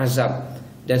sebarang azab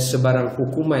dan sebarang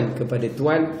hukuman kepada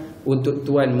tuan untuk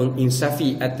tuan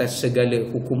menginsafi atas segala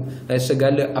hukum,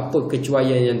 segala apa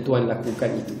kecuaian yang tuan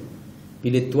lakukan itu.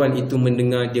 Bila tuan itu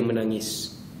mendengar, dia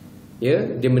menangis. Ya,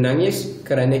 dia menangis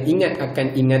kerana ingat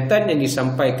akan ingatan yang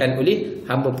disampaikan oleh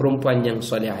hamba perempuan yang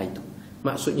solehah itu.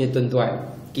 Maksudnya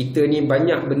tuan-tuan, kita ni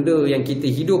banyak benda yang kita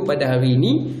hidup pada hari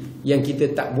ini yang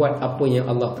kita tak buat apa yang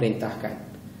Allah perintahkan.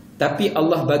 Tapi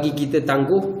Allah bagi kita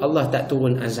tangguh, Allah tak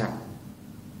turun azab.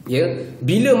 Ya,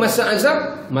 bila masa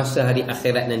azab? Masa hari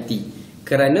akhirat nanti.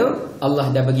 Kerana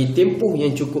Allah dah bagi tempoh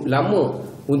yang cukup lama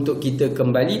untuk kita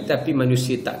kembali, tapi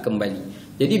manusia tak kembali.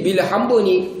 Jadi bila hamba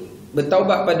ni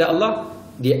bertaubat pada Allah,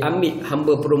 dia ambil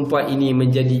hamba perempuan ini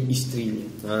menjadi isterinya.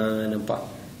 Nampak?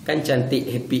 Kan cantik,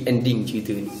 happy ending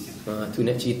cerita ni. Tu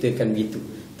nak ceritakan begitu.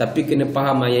 Tapi kena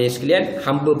faham ayah sekalian,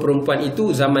 hamba perempuan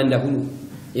itu zaman dahulu.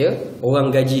 Ya,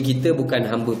 orang gaji kita bukan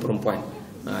hamba perempuan.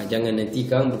 Jangan nanti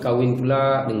kau berkahwin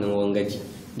pula dengan orang gaji.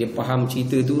 Dia faham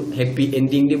cerita tu, happy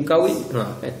ending dia berkahwin.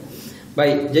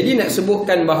 Baik, jadi nak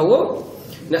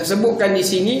sebutkan di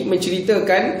sini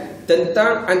menceritakan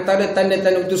tentang antara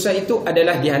tanda-tanda utusan itu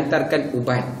adalah dihantarkan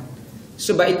uban.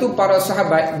 Sebab itu para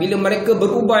sahabat bila mereka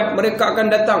beruban, mereka akan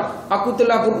datang, aku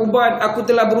telah beruban, aku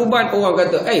telah beruban. Orang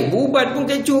kata, beruban pun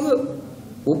kecoh ke?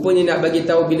 Rupanya nak bagi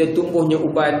tahu bila tumbuhnya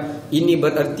uban, ini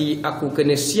bererti aku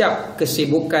kena siap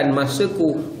kesibukan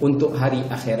masaku untuk hari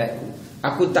akhiratku.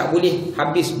 Aku tak boleh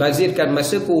habis bazirkan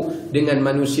masaku dengan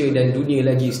manusia dan dunia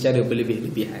lagi secara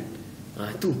berlebih-lebihan.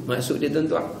 Tu maksud dia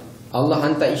tuan-tuan. Allah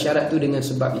hantar isyarat tu dengan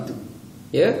sebab itu.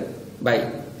 Ya,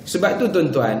 baik. Sebab tu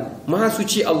tuan-tuan, Maha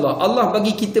Suci Allah. Allah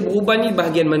bagi kita beruban ni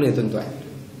bahagian mana tuan-tuan?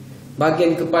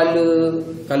 Bahagian kepala.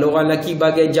 Kalau orang lelaki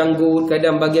bahagian janggut,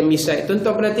 kadang bahagian misai.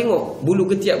 Tuan-tuan pernah tengok bulu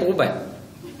ketiak beruban?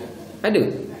 Ada?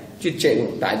 Cek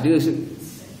tengok. Tak ada.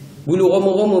 Bulu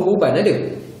roma-roma beruban ada?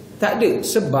 Tak ada.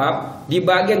 Sebab di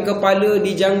bahagian kepala,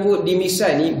 di janggut, di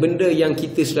misai ni, benda yang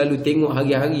kita selalu tengok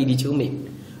hari-hari di cermin.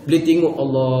 Bila tengok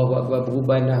Allah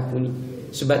beruban dah aku ni.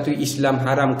 Sebab tu Islam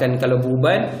haramkan kalau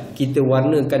beruban kita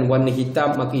warnakan warna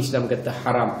hitam, maka Islam kata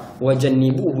haram.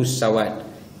 Wajannibuhus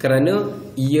sawad. Kerana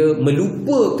ia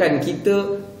melupakan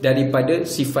kita daripada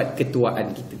sifat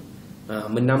ketuaan kita.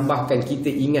 Menambahkan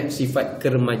kita ingat sifat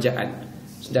keremajaan.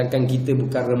 Sedangkan kita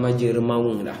bukan remaja,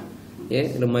 remaung dah. Ya,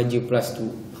 remaja plus tu.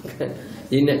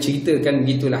 Jadi nak ceritakan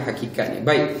begitulah hakikatnya.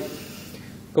 Baik.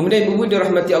 Kemudian ibu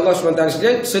dirahmati Allah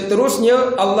SWT,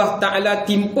 seterusnya Allah Ta'ala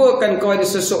timpakan kepada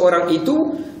seseorang itu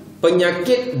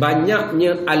penyakit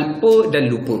banyaknya alpa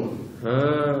dan lupa.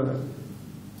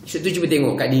 Situ cuba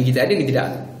tengok kat diri kita ada ke tidak?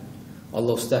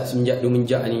 Allah Ustaz, semenjak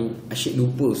ni asyik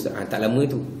lupa Ustaz. Tak lama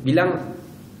tu. Bilang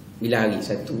hari,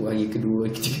 satu, hari kedua,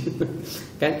 hari ketiga.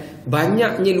 Kan?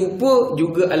 Banyaknya lupa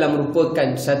juga adalah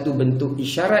merupakan satu bentuk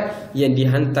isyarat yang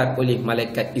dihantar oleh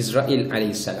Malaikat Israel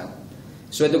alaihissalam.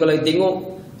 Sebab tu kalau kita tengok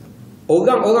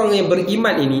orang-orang yang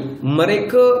beriman ini,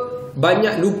 mereka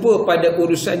banyak lupa pada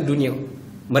urusan dunia.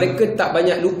 Mereka tak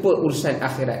banyak lupa urusan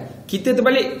akhirat. Kita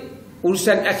terbalik,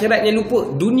 urusan akhiratnya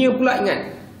lupa, dunia pula ingat.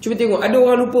 Cuba tengok, ada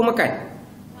orang lupa makan.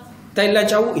 Thailand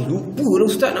cawu, lupa lah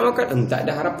ustaz nak makan. Tak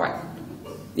ada harapan.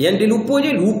 Yang dia lupa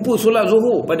je, lupa solat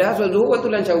zuhur. Padahal solat zuhur waktu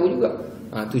lancawu juga.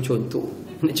 Tu contoh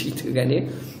nak ceritakan dia.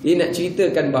 Dia nak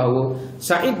ceritakan bahawa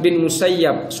Sa'id bin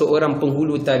Musayyab, seorang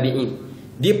penghulu tabi'in,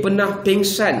 dia pernah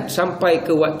pengsan sampai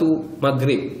ke waktu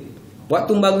maghrib.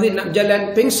 Waktu maghrib nak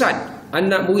berjalan, pengsan.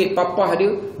 Anak murid papah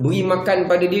dia beri makan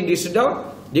pada dia, dia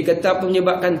sedar. Dia kata, apa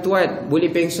menyebabkan tuan boleh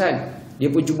pengsan?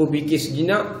 Dia pun cuba fikir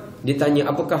sejenak. Dia tanya,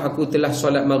 apakah aku telah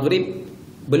solat maghrib?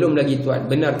 Belum lagi tuan,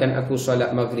 benarkan aku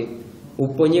solat maghrib.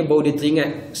 Rupanya baru dia teringat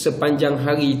sepanjang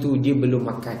hari itu dia belum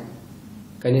makan,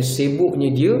 kerana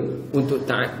sibuknya dia untuk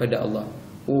taat pada Allah.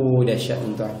 Dahsyat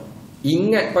tuan.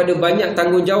 Ingat pada banyak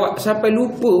tanggungjawab sampai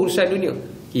lupa urusan dunia.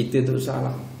 Kita tu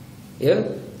salah. Ya,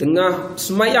 tengah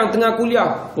semayang, tengah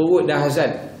kuliah, perut dah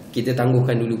azan. Kita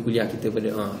tangguhkan dulu kuliah kita pada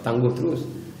tangguh terus.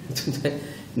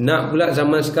 Nak pula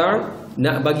zaman sekarang,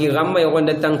 nak bagi ramai orang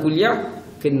datang kuliah,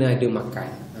 kena ada makan.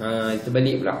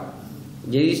 Terbalik pula.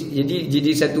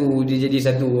 Jadi satu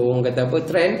orang kata apa,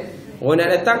 trend. Orang nak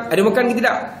datang, ada makan ke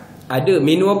tidak? Ada.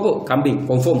 Menu apa? Kambing.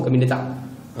 Confirm kami datang.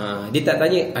 Dia tak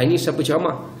tanya, ini siapa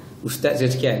ceramah? Ustaz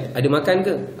sekian. Ada makan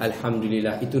ke?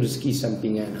 Alhamdulillah, itu rezeki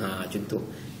sampingan. Contoh.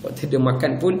 Waktu dia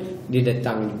makan pun dia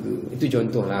datang juga. Itu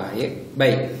contohlah, ya.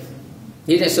 Baik.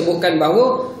 Dia nak sebutkan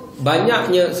bahawa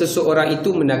banyaknya seseorang itu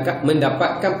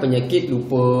mendapatkan penyakit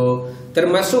lupa.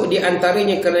 Termasuk di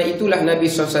antaranya, kerana itulah Nabi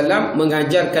SAW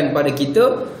mengajarkan pada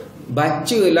kita,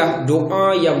 bacalah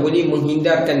doa yang boleh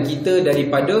menghindarkan kita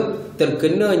daripada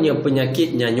terkenanya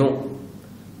penyakit nyanyuk.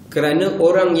 Kerana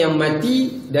orang yang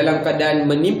mati dalam keadaan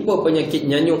menimpa penyakit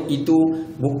nyanyuk itu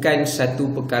bukan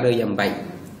satu perkara yang baik.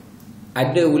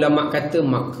 Ada ulama kata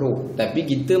makruh, tapi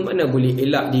kita mana boleh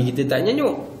elak diri kita tak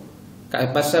nyanyuk.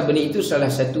 Pasal benda itu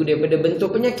salah satu daripada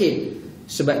bentuk penyakit.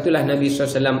 Sebab itulah Nabi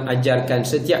SAW ajarkan,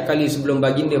 setiap kali sebelum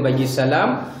baginda bagi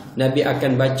salam, Nabi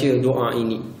akan baca doa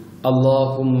ini.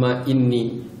 Allahumma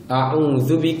inni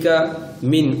a'udzubika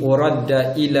min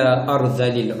uradda ila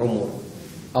arzalil umur.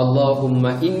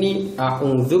 Allahumma inni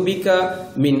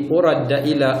a'udzubika min uradda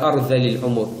ila arzalil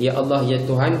umur. Ya Allah, ya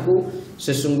Tuhanku,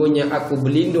 sesungguhnya aku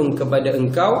berlindung kepada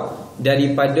Engkau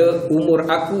daripada umur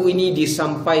aku ini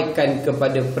disampaikan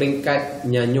kepada peringkat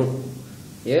nyanyuk.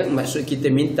 Ya, maksud kita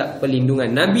minta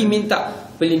perlindungan. Nabi minta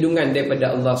perlindungan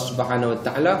daripada Allah Subhanahu Wa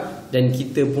Taala, dan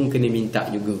kita pun kena minta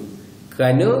juga.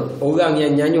 Kerana orang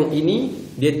yang nyanyuk ini,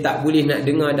 dia tak boleh nak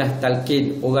dengar dah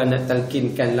talqin, orang nak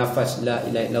talqinkan lafaz la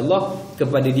ilaha illallah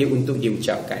kepada dia untuk dia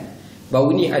ucapkan.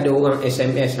 Baru ni ada orang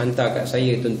SMS hantar kat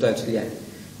saya, tuan-tuan sekalian.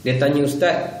 Dia tanya,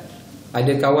 ustaz,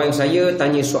 ada kawan saya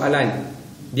tanya soalan.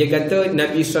 Dia kata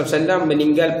Nabi SAW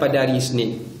meninggal pada hari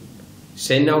Isnin,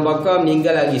 Sayyidina Abu Bakar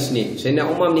meninggal hari Isnin, Sayyidina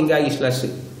Umar meninggal hari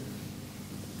Selasa.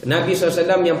 Nabi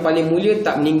SAW yang paling mulia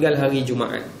tak meninggal hari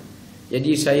Jumaat.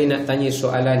 Jadi saya nak tanya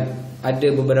soalan, ada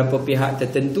beberapa pihak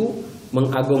tertentu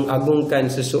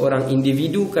mengagung-agungkan seseorang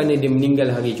individu kerana dia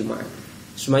meninggal hari Jumaat.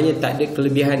 Sebenarnya tak ada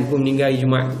kelebihan pun meninggal hari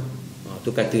Jumaat.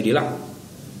 Tu kata dia lah.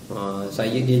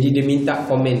 Jadi dia minta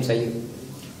komen saya.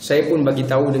 Saya pun bagi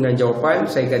tahu dengan jawapan.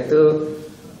 Saya kata,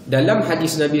 dalam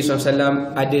hadis Nabi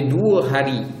SAW ada 2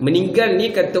 hari meninggal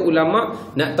ni, kata ulama,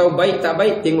 nak tahu baik tak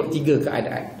baik, tengok 3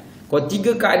 keadaan. Kalau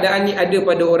 3 keadaan ni ada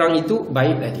pada orang itu,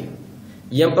 baiklah dia.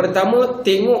 Yang pertama,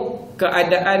 tengok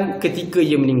keadaan ketika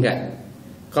ia meninggal.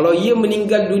 Kalau ia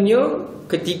meninggal dunia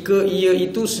ketika ia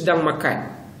itu sedang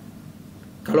makan,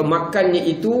 kalau makannya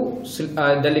itu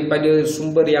daripada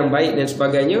sumber yang baik dan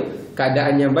sebagainya,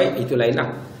 keadaan yang baik, itu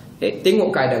lainlah. Tengok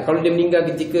keadaan. Kalau dia meninggal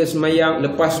ketika semayang,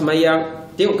 lepas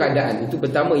semayang, tengok keadaan. Itu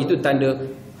pertama, itu tanda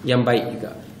yang baik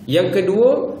juga. Yang kedua,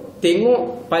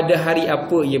 tengok pada hari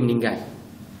apa ia meninggal.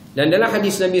 Dan dalam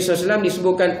hadis Nabi SAW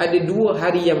disebutkan ada 2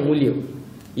 hari yang mulia.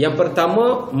 Yang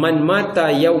pertama, man mata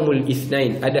yaumul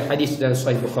itsnain. Ada hadis dalam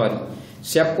Sahih Bukhari.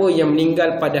 Siapa yang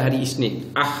meninggal pada hari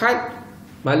Isnin, Ahad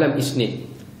malam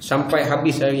Isnin sampai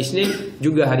habis hari Isnin,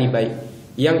 juga hari baik.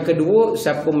 Yang kedua,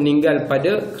 siapa meninggal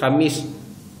pada Khamis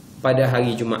pada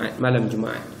hari Jumaat, malam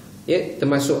Jumaat.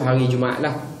 Termasuk hari Jumaat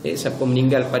lah. Siapa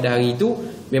meninggal pada hari itu,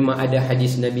 memang ada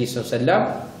hadis Nabi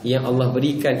SAW yang Allah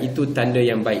berikan itu tanda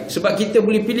yang baik. Sebab kita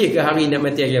boleh pilih ke hari nak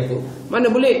mati hari apa. Mana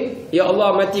boleh, ya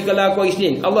Allah mati kalau aku hari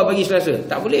Isnin, Allah bagi Selasa.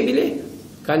 Tak boleh pilih.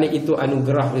 Kerana itu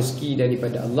anugerah rezeki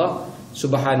daripada Allah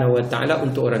Subhanahu Wa Taala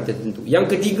untuk orang tertentu.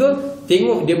 Yang ketiga,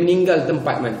 tengok dia meninggal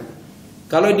tempat mana.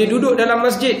 Kalau dia duduk dalam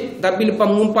masjid tapi lepas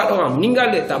mengumpat orang,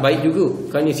 meninggal dia, tak baik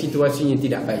juga, kerana situasinya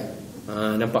tidak baik.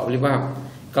 Nampak, boleh faham?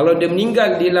 Kalau dia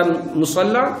meninggal di dalam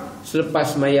musalla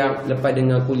selepas sembahyang, lepas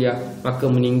dengar kuliah, maka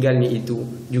meninggalnya itu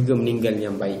juga meninggal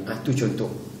yang baik. Itu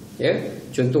contoh. Ya,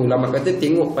 contoh ulama kata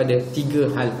tengok pada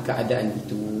 3 hal keadaan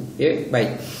itu. Ya,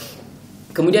 baik.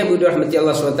 Kemudian Buddha rahmati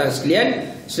Allah SWT sekalian,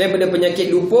 selain pada penyakit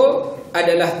lupa,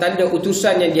 adalah tanda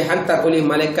utusan yang dihantar oleh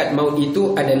malaikat maut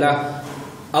itu adalah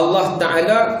Allah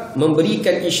Ta'ala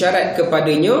memberikan isyarat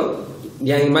kepadanya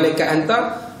yang malaikat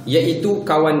hantar, iaitu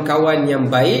kawan-kawan yang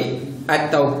baik,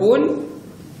 ataupun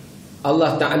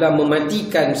Allah Ta'ala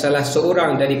mematikan salah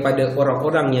seorang daripada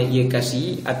orang-orang yang ia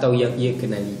kasihi atau yang ia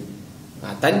kenali.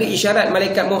 Tanda isyarat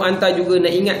malaikat maut hantar juga nak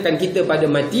ingatkan kita pada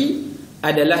mati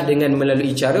adalah dengan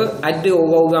melalui cara ada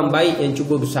orang-orang baik yang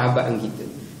cuba bersahabat dengan kita,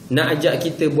 nak ajak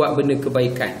kita buat benda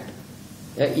kebaikan.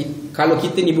 Kalau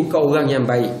kita ni bukan orang yang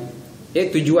baik,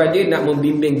 tujuan dia nak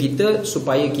membimbing kita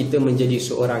supaya kita menjadi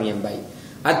seorang yang baik.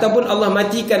 Ataupun Allah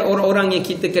matikan orang-orang yang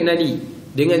kita kenali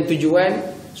dengan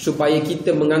tujuan supaya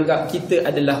kita menganggap kita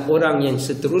adalah orang yang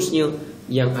seterusnya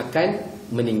yang akan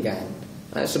meninggal.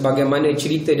 Sebagaimana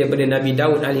cerita daripada Nabi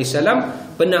Daud AS,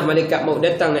 pernah malaikat maut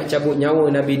datang nak cabut nyawa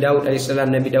Nabi Daud AS.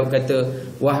 Nabi Daud kata,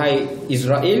 wahai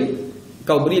Israel,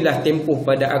 kau berilah tempoh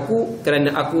pada aku,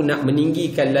 kerana aku nak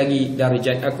meninggikan lagi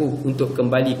darjat aku untuk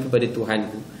kembali kepada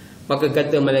Tuhanku. Maka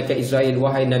kata malaikat Israel,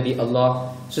 wahai Nabi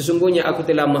Allah, sesungguhnya aku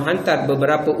telah menghantar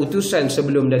beberapa utusan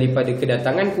sebelum daripada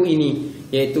kedatanganku ini,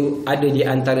 iaitu ada di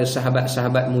antara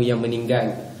sahabat-sahabatmu yang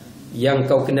meninggal, yang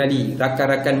kau kenali,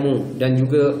 rakan-rakanmu dan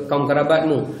juga kaum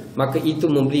kerabatmu. Maka itu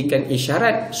memberikan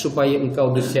isyarat supaya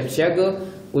engkau bersiap siaga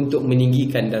untuk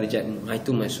meninggikan darjatmu.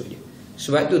 Itu maksudnya.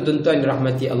 Sebab tu tuan-tuan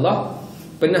dirahmati Allah,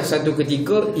 pernah satu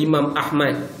ketika Imam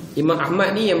Ahmad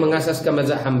ni yang mengasaskan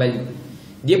mazhab Hambali,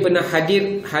 dia pernah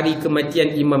hadir hari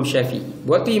kematian Imam Syafi'i.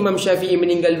 Waktu Imam Syafi'i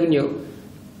meninggal dunia,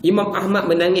 Imam Ahmad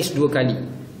menangis 2 kali.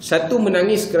 Satu,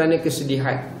 menangis kerana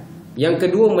kesedihan. Yang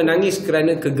kedua, menangis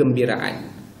kerana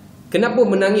kegembiraan. Kenapa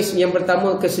menangis? Yang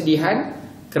pertama, kesedihan,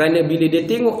 kerana bila dia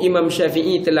tengok Imam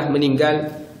Syafi'i telah meninggal,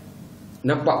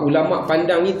 nampak ulama'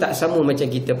 pandang ni tak sama macam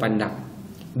kita pandang.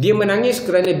 Dia menangis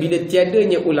kerana bila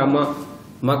tiadanya ulama',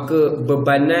 maka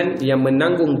bebanan yang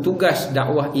menanggung tugas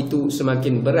dakwah itu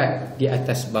semakin berat di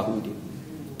atas bahu dia.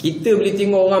 Kita boleh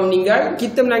tengok orang meninggal,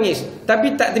 kita menangis,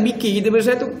 tapi tak terfikir kita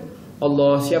bersatu,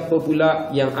 Allah, siapa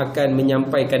pula yang akan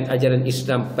menyampaikan ajaran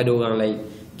Islam pada orang lain?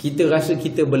 Kita rasa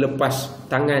kita berlepas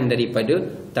tangan daripada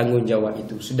tanggungjawab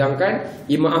itu. Sedangkan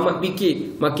Imam Ahmad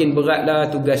fikir, makin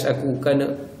beratlah tugas aku kerana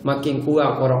makin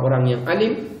kurang orang-orang yang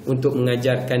alim untuk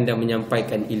mengajarkan dan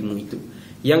menyampaikan ilmu itu.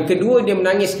 Yang kedua, dia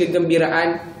menangis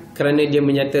kegembiraan kerana dia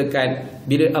menyatakan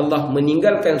bila Allah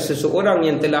meninggalkan seseorang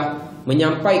yang telah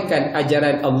menyampaikan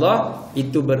ajaran Allah,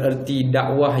 itu bererti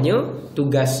dakwahnya,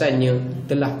 tugasannya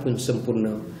telah pun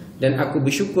sempurna. Dan aku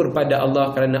bersyukur pada Allah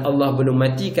kerana Allah belum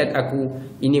matikan aku.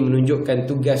 Ini menunjukkan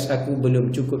tugas aku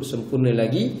belum cukup sempurna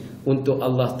lagi untuk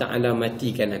Allah Ta'ala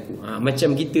matikan aku.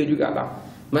 Macam kita jugalah.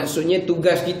 Maksudnya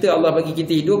tugas kita, Allah bagi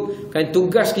kita hidup, kan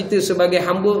tugas kita sebagai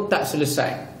hamba tak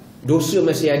selesai. Dosa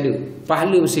masih ada,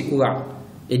 pahala masih kurang.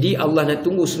 Jadi Allah nak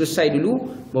tunggu selesai dulu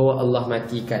bahawa Allah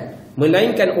matikan.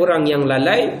 Melainkan orang yang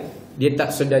lalai, dia tak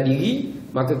sedar diri,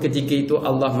 maka ketika itu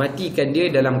Allah matikan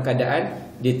dia dalam keadaan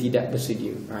dia tidak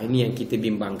bersedia. Ini yang kita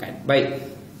bimbangkan. Baik.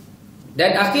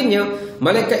 Dan akhirnya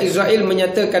malaikat Israel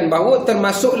menyatakan bahawa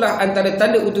termasuklah antara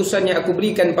tanda utusan yang aku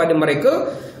berikan pada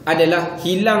mereka adalah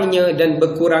hilangnya dan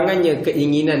berkurangannya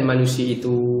keinginan manusia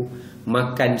itu.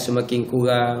 Makan semakin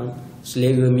kurang,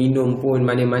 selera minum pun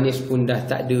manis-manis pun dah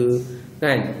tak ada,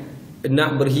 kan?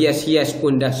 Nak berhias-hias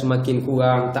pun dah semakin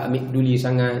kurang, tak ambil peduli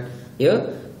sangat, ya.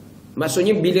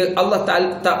 Maksudnya bila Allah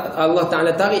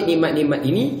Ta'ala tarik nikmat-nikmat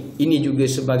ini juga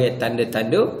sebagai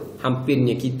tanda-tanda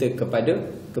hampirnya kita kepada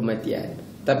kematian.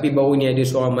 Tapi baru ni ada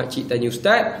seorang makcik tanya,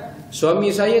 Ustaz,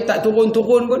 suami saya tak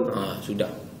turun-turun pun. Sudah.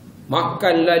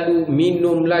 Makan lalu,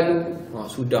 minum lalu,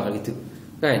 sudah gitu,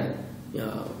 kan? Ya,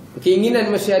 keinginan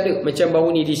masih ada. Macam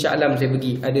baru ni di Shah Alam saya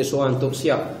pergi, ada seorang tok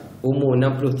siap umur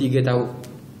 63 tahun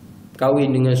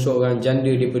kahwin dengan seorang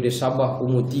janda daripada Sabah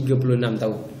umur 36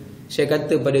 tahun. Saya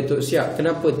kata pada tok siap,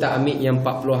 kenapa tak ambil yang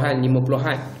 40-an,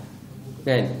 50-an,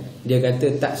 kan? Dia kata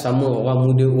tak sama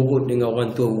orang muda urut dengan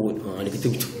orang tua urut. Dia kata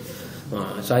begitu.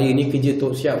 Saya ni kerja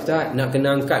tok siap, Ustaz, nak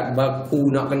kena angkat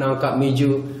baku, nak kena angkat meja.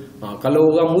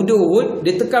 Kalau orang muda urut,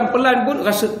 dia tekan pelan pun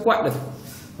rasa kuat dah.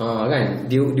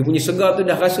 Kan? Dia punya segar tu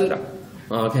dah rasa dah.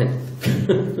 Kan?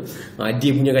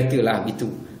 Dia punya kata lah gitu.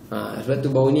 Sebab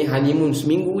tu baru ni honeymoon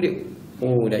seminggu dia.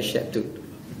 Dahsyat tu.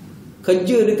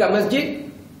 Kerja dekat masjid,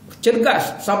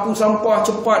 cergas, sapu sampah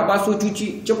cepat, basuh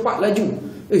cuci cepat, laju.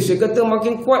 Saya kata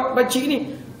makin kuat pakcik ni.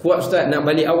 Kuat Ustaz, nak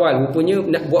balik awal rupanya,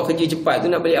 nak buat kerja cepat tu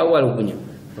nak balik awal rupanya.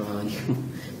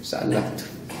 Salah tu.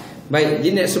 Baik,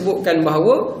 dia nak sebutkan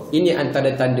bahawa ini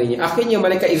antara tandanya. Akhirnya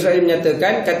malaikat Israel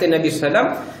menyatakan, kata Nabi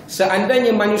SAW,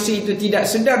 seandainya manusia itu tidak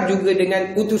sedar juga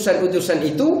dengan utusan-utusan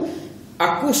itu,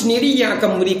 aku sendiri yang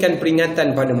akan memberikan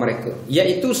peringatan pada mereka,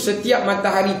 iaitu setiap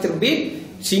matahari terbit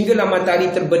sehinggalah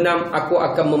matahari terbenam, aku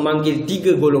akan memanggil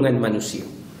 3 golongan manusia.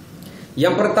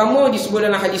 Yang pertama disebut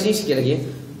dalam hadis ni, sikit lagi,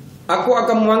 aku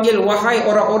akan memanggil, wahai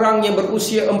orang-orang yang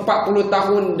berusia 40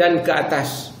 tahun dan ke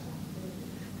atas,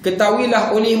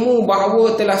 ketahuilah olehmu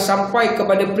bahawa telah sampai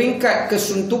kepada peringkat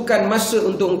kesuntukan masa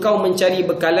untuk engkau mencari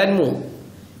bekalanmu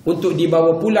untuk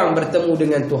dibawa pulang bertemu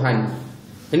dengan Tuhan.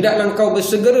 Hendaklah engkau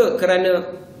bersegera kerana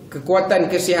kekuatan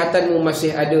kesihatanmu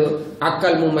masih ada,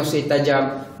 akalmu masih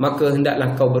tajam, maka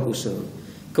hendaklah engkau berusaha.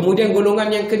 Kemudian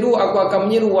golongan yang kedua, aku akan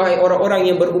menyeru, wahai orang-orang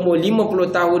yang berumur 50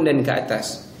 tahun dan ke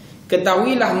atas,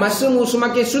 ketahuilah masamu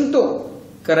semakin suntuk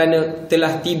kerana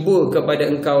telah tiba kepada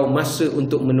engkau masa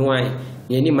untuk menuai.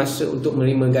 Ini masa untuk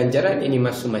menerima ganjaran, ini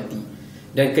masa mati.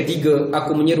 Dan ketiga,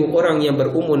 aku menyeru orang yang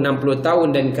berumur 60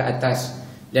 tahun dan ke atas,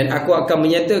 dan aku akan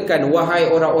menyatakan, wahai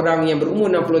orang-orang yang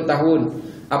berumur 60 tahun,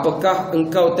 apakah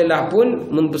engkau telah pun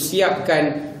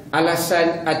mempersiapkan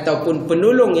alasan ataupun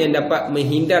penolong yang dapat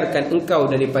menghindarkan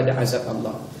engkau daripada azab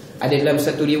Allah? Ada dalam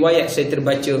satu riwayat saya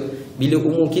terbaca, bila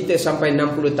umur kita sampai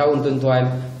 60 tahun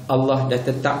tuan-tuan, Allah dah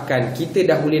tetapkan, kita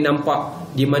dah boleh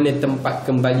nampak di mana tempat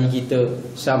kembali kita,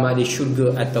 sama ada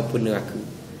syurga ataupun neraka.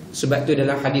 Sebab tu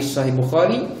dalam hadis Sahih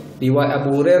Bukhari, riwayat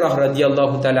Abu Hurairah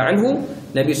radhiyallahu taala anhu,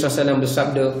 Nabi SAW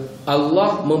bersabda,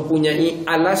 Allah mempunyai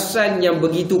alasan yang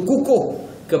begitu kukuh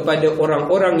kepada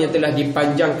orang-orang yang telah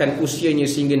dipanjangkan usianya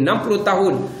sehingga 60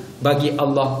 tahun, bagi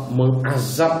Allah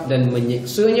mengazab dan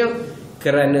menyiksanya,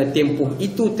 kerana tempoh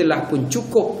itu telah pun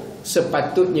cukup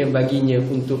sepatutnya baginya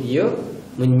untuk ia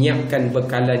menyiapkan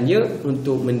bekalannya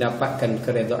untuk mendapatkan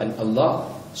keredaan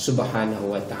Allah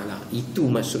Subhanahu wa taala.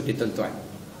 Itu maksud dia tuan-tuan.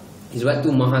 Sebab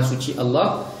tu Maha Suci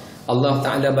Allah, Allah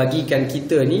Ta'ala bagikan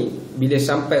kita ni, bila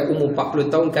sampai umur 40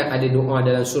 tahun kan ada doa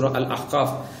dalam surah Al-Ahqaf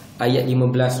ayat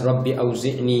 15, Rabbi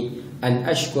auzi'ni an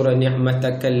ashkura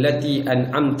ni'mataka allati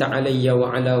an'amta alayya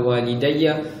wa ala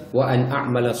walidayya wa an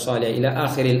a'mala salih, ila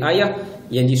akhiril ayat,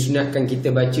 yang disunatkan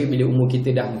kita baca bila umur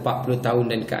kita dah 40 tahun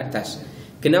dan ke atas.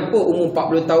 Kenapa umur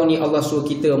 40 tahun ni Allah suruh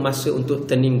kita masa untuk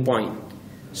turning point?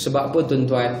 Sebab apa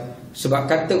tuan-tuan? Sebab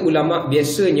kata ulama,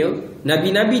 biasanya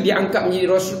Nabi-Nabi diangkat menjadi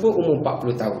Rasul pun umur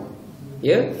 40 tahun.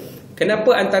 Ya?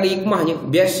 Kenapa antara hikmahnya?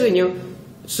 Biasanya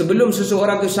sebelum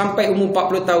seseorang tu sampai umur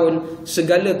 40 tahun,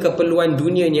 segala keperluan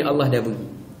dunianya Allah dah beri.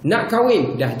 Nak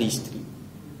kahwin, dah ada isteri.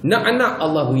 Nak anak,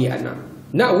 Allah beri anak.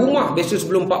 Nak rumah, biasa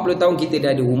sebelum 40 tahun kita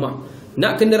dah ada rumah.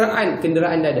 Nak kenderaan,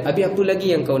 kenderaan dah ada. Habis apa lagi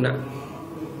yang kau nak?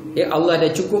 Ya, Allah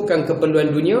dah cukupkan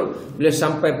keperluan dunia. Bila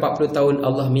sampai 40 tahun,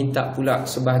 Allah minta pula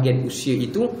sebahagian usia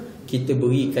itu kita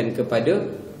berikan kepada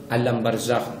alam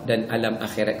barzakh dan alam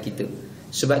akhirat kita.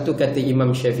 Sebab tu kata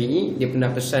Imam Syafi'i, dia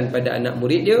pernah pesan pada anak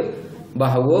murid dia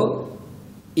bahawa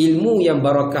ilmu yang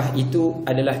barakah itu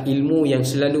adalah ilmu yang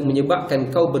selalu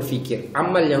menyebabkan kau berfikir.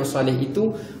 Amal yang salih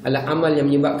itu adalah amal yang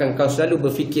menyebabkan kau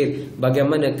selalu berfikir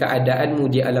bagaimana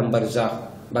keadaanmu di alam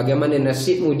barzakh, bagaimana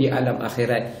nasibmu di alam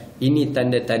akhirat. Ini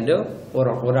tanda-tanda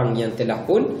orang-orang yang telah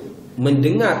pun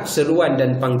mendengar seruan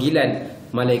dan panggilan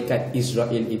malaikat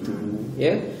Israel itu.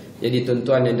 Ya. Jadi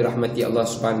tuan-tuan yang dirahmati Allah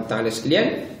Subhanahu taala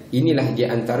sekalian, inilah di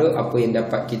antara apa yang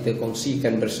dapat kita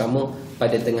kongsikan bersama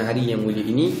pada tengah hari yang mulia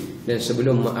ini. Dan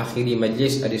sebelum mengakhiri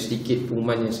majlis, ada sedikit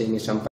pengumuman yang saya ingin sampaikan.